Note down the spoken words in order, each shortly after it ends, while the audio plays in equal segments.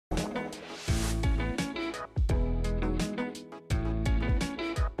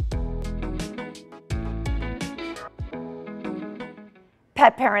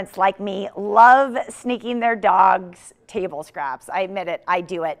pet parents like me love sneaking their dogs table scraps. I admit it, I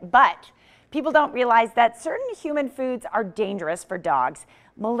do it. But people don't realize that certain human foods are dangerous for dogs.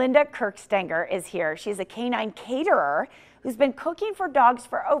 Melinda Kirk Stenger is here. She's a canine caterer who's been cooking for dogs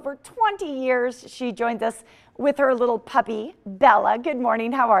for over 20 years. She joins us with her little puppy, Bella. Good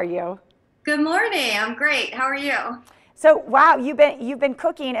morning, how are you? Good morning, I'm great. How are you? So, wow, you've been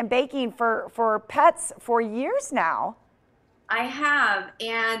cooking and baking for pets for years now. I have,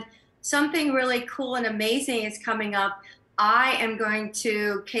 and something really cool and amazing is coming up. I am going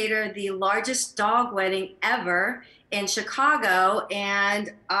to cater the largest dog wedding ever in Chicago,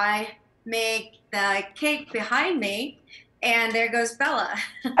 and I make the cake behind me, and there goes Bella.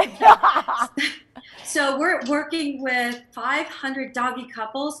 So we're working with 500 doggy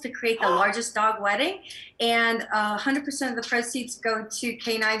couples to create the largest dog wedding, and 100% of the proceeds go to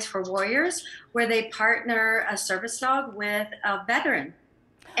Canines for Warriors, where they partner a service dog with a veteran.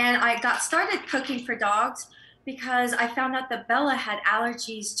 And I got started cooking for dogs because I found out that Bella had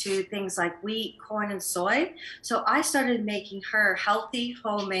allergies to things like wheat, corn, and soy. So I started making her healthy,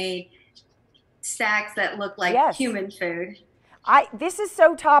 homemade snacks that look like Yes. human food. This is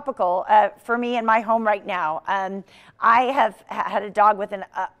so topical for me in my home right now. I have had a dog with an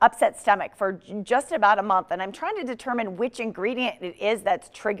upset stomach for just about a month, and I'm trying to determine which ingredient it is that's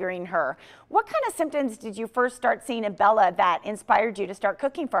triggering her. What kind of symptoms did you first start seeing in Bella that inspired you to start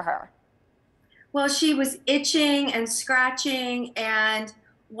cooking for her? Well, she was itching and scratching, and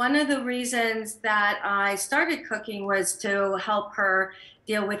one of the reasons that I started cooking was to help her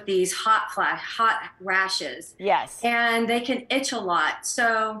deal with these hot rashes. Yes. And they can itch a lot.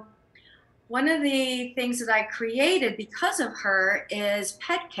 So one of the things that I created because of her is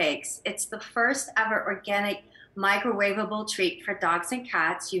pet cakes. It's the first ever organic microwavable treat for dogs and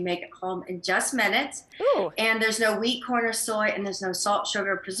cats. You make it home in just minutes. Ooh. And there's no wheat, corn, or soy, and there's no salt,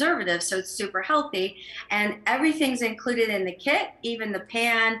 sugar, or preservatives, so it's super healthy. And everything's included in the kit, even the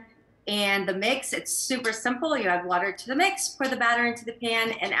pan and the mix. It's super simple. You add water to the mix, pour the batter into the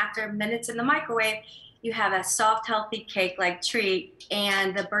pan, and after minutes in the microwave, you have a soft, healthy cake-like treat.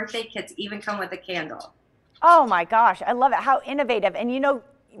 And the birthday kits even come with a candle. Oh my gosh, I love it. How innovative. And you know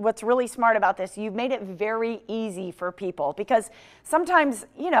what's really smart about this? You've made it very easy for people, because sometimes,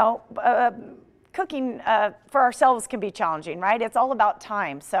 cooking for ourselves can be challenging, right? It's all about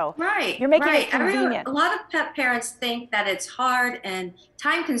time. So Right, you're making right. it convenient. A lot of pet parents think that it's hard and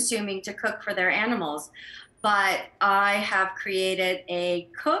time consuming to cook for their animals, but I have created a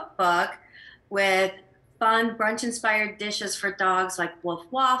cookbook with fun brunch inspired dishes for dogs like wolf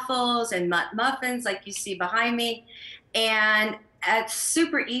waffles and mutt muffins like you see behind me. And it's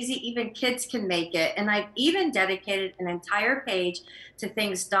super easy, even kids can make it. And I've even dedicated an entire page to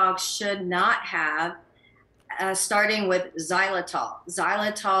things dogs should not have, starting with xylitol.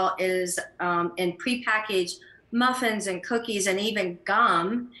 Xylitol is in prepackaged muffins and cookies and even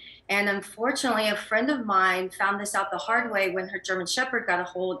gum. And unfortunately, a friend of mine found this out the hard way when her German Shepherd got a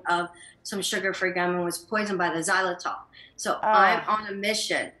hold of some sugar-free gum and was poisoned by the xylitol. So I'm on a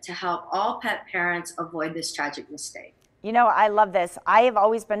mission to help all pet parents avoid this tragic mistake. You know, I love this. I have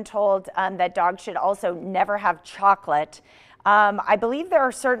always been told that dogs should also never have chocolate. I believe there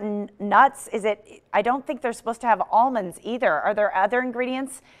are certain nuts. I don't think they're supposed to have almonds either. Are there other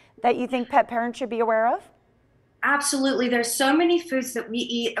ingredients that you think pet parents should be aware of? Absolutely. There's so many foods that we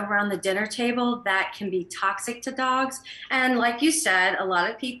eat around the dinner table that can be toxic to dogs. And like you said, a lot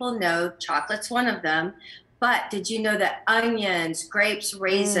of people know chocolate's one of them. But did you know that onions, grapes,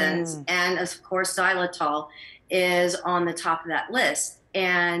 raisins, and of course xylitol is on the top of that list?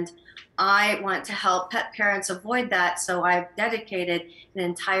 And I want to help pet parents avoid that. So I've dedicated an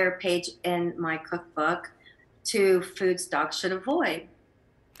entire page in my cookbook to foods dogs should avoid.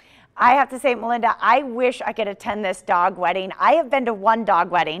 I have to say, Melinda, I wish I could attend this dog wedding. I have been to one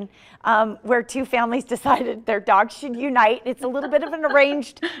dog wedding where two families decided their dogs should unite. It's a little bit of an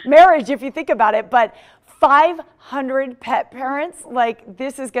arranged marriage if you think about it, but 500 pet parents, like,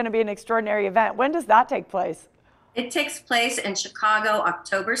 this is going to be an extraordinary event. When does that take place? It takes place in Chicago,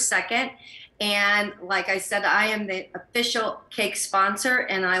 October 2nd. And like I said, I am the official cake sponsor,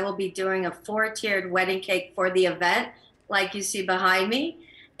 and I will be doing a 4-tiered wedding cake for the event, like you see behind me.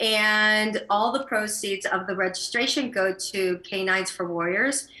 And all the proceeds of the registration go to Canines for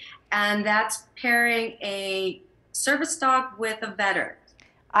Warriors. And that's pairing a service dog with a veteran.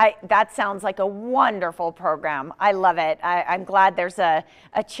 That sounds like a wonderful program. I love it. I'm glad there's a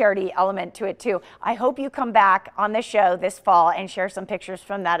charity element to it too. I hope you come back on the show this fall and share some pictures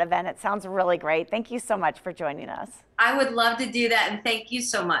from that event. It sounds really great. Thank you so much for joining us. I would love to do that, and thank you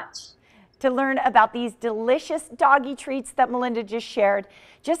so much. To learn about these delicious doggy treats that Melinda just shared,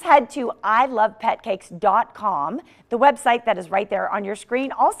 just head to ilovepetcakes.com, the website that is right there on your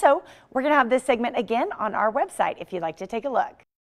screen. Also, we're going to have this segment again on our website if you'd like to take a look.